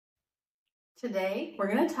Today, we're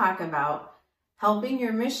going to talk about helping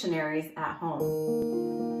your missionaries at home.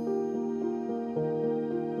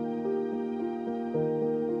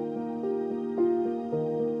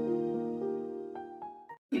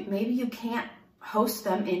 Maybe you can't host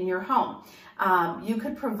them in your home. You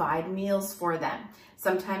could provide meals for them.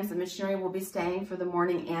 Sometimes the missionary will be staying for the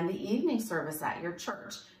morning and the evening service at your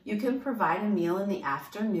church. You can provide a meal in the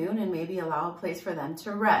afternoon and maybe allow a place for them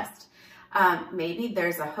to rest. Maybe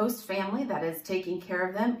there's a host family that is taking care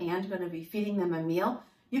of them and going to be feeding them a meal.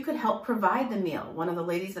 You could help provide the meal. One of the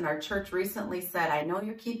ladies in our church recently said, "I know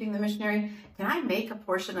you're keeping the missionary. Can I make a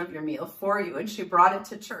portion of your meal for you?" And she brought it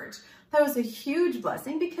to church. That was a huge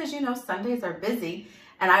blessing because, Sundays are busy,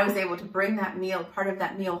 and I was able to bring that meal, part of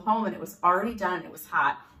that meal home, and it was already done. It was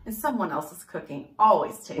hot, and someone else's cooking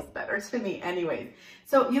always tastes better to me anyways.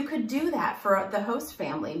 So you could do that for the host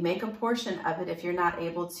family. Make a portion of it if you're not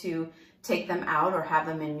able to take them out or have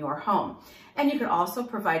them in your home. And you could also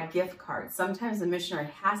provide gift cards. Sometimes the missionary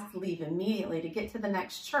has to leave immediately to get to the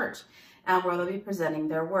next church where they'll be presenting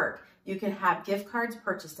their work. You can have gift cards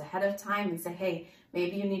purchased ahead of time and say, hey,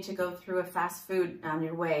 maybe you need to go through a fast food on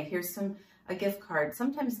your way. Here's a gift card.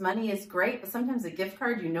 Sometimes money is great, but sometimes a gift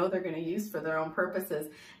card they're going to use for their own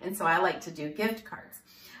purposes. And so I like to do gift cards.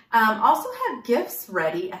 Also have gifts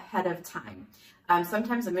ready ahead of time.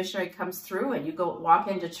 Sometimes a missionary comes through and you walk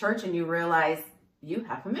into church and you realize you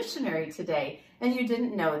have a missionary today and you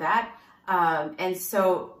didn't know that. And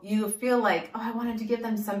so you feel like, oh, I wanted to give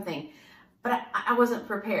them something, but I wasn't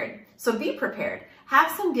prepared. So be prepared.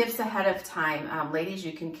 Have some gifts ahead of time. Ladies,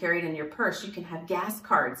 you can carry it in your purse. You can have gas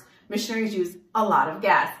cards. Missionaries use a lot of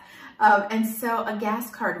gas. And so a gas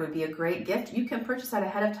card would be a great gift. You can purchase that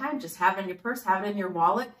ahead of time. Just have it in your purse, have it in your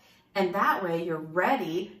wallet. And that way you're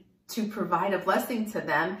ready to provide a blessing to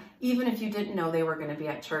them, even if you didn't know they were going to be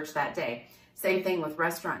at church that day. Same thing with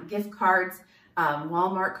restaurant gift cards,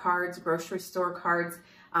 Walmart cards, grocery store cards.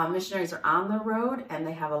 Missionaries are on the road and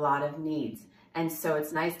they have a lot of needs. And so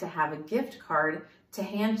it's nice to have a gift card to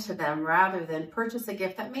hand to them rather than purchase a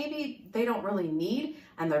gift that maybe they don't really need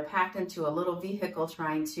and they're packed into a little vehicle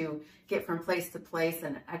trying to get from place to place,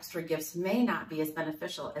 and extra gifts may not be as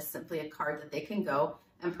beneficial as simply a card that they can go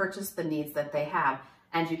and purchase the needs that they have.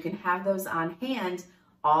 And you can have those on hand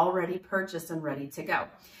already purchased and ready to go.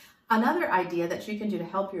 Another idea that you can do to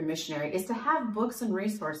help your missionary is to have books and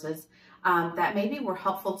resources that maybe were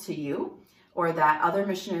helpful to you, or that other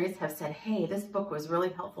missionaries have said, hey, this book was really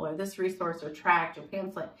helpful, or this resource or tract or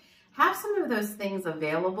pamphlet. Have some of those things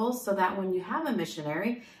available so that when you have a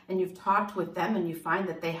missionary and you've talked with them and you find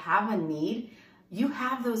that they have a need, you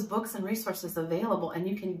have those books and resources available and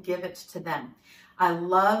you can give it to them. I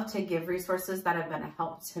love to give resources that have been a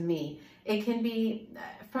help to me. It can be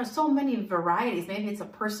for so many varieties. Maybe it's a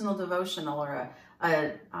personal devotional or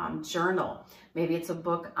a journal. Maybe it's a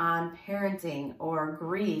book on parenting or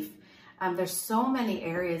grief. There's so many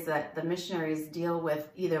areas that the missionaries deal with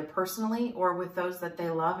either personally or with those that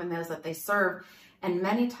they love and those that they serve. And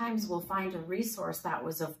many times we'll find a resource that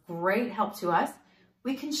was of great help to us.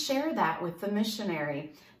 We can share that with the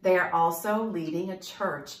missionary. They are also leading a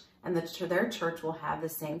church, and their church will have the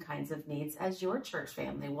same kinds of needs as your church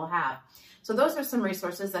family will have. So those are some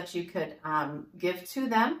resources that you could give to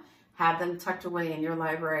them, have them tucked away in your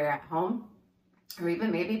library at home, or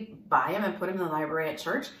even maybe buy them and put them in the library at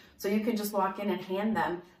church. So you can just walk in and hand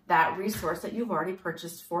them that resource that you've already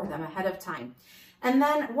purchased for them ahead of time. And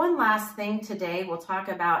then one last thing today we'll talk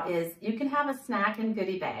about is you can have a snack and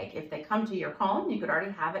goodie bag. If they come to your home, you could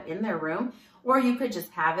already have it in their room, or you could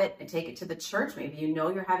just have it and take it to the church. Maybe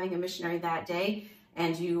you're having a missionary that day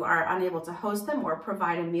and you are unable to host them or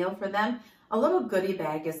provide a meal for them. A little goodie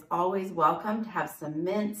bag is always welcome to have some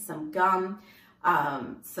mint, some gum,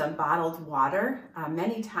 some bottled water.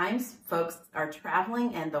 Many times folks are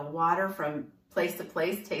traveling and the water from place to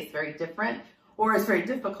place tastes very different, or is very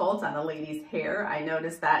difficult on a lady's hair. I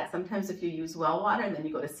noticed that sometimes if you use well water and then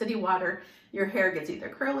you go to city water, your hair gets either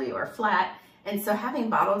curly or flat. And so having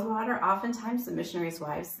bottled water, oftentimes the missionaries'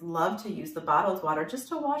 wives love to use the bottled water just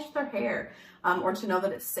to wash their hair, or to know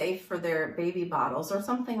that it's safe for their baby bottles or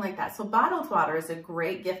something like that. So bottled water is a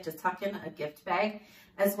great gift to tuck in a gift bag,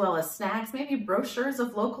 as well as snacks, maybe brochures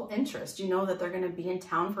of local interest. You know that they're going to be in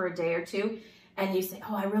town for a day or two, and you say,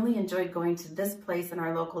 oh, I really enjoyed going to this place in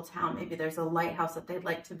our local town. Maybe there's a lighthouse that they'd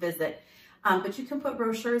like to visit. But you can put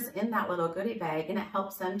brochures in that little goodie bag, and it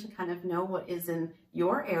helps them to kind of know what is in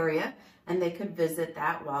your area, and they could visit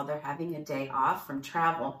that while they're having a day off from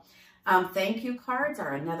travel. Thank you cards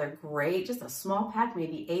are another great, just a small pack,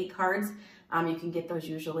 maybe 8 cards. You can get those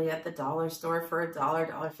usually at the dollar store for $1,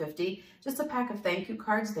 $1.50. Just a pack of thank you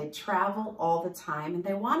cards. They travel all the time and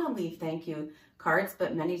they want to leave thank you cards,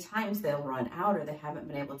 but many times they'll run out or they haven't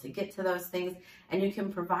been able to get to those things. And you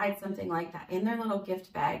can provide something like that in their little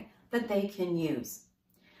gift bag that they can use.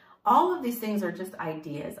 All of these things are just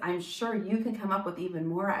ideas. I'm sure you can come up with even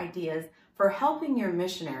more ideas for helping your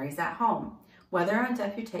missionaries at home, whether on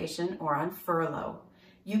deputation or on furlough.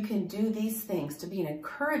 You can do these things to be an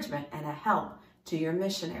encouragement and a help to your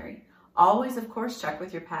missionary. Always, of course, check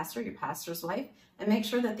with your pastor, your pastor's wife, and make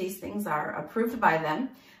sure that these things are approved by them.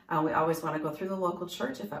 We always want to go through the local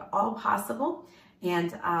church if at all possible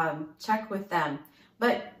and check with them.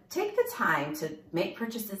 But take the time to make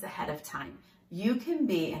purchases ahead of time. You can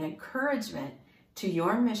be an encouragement to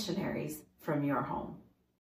your missionaries from your home.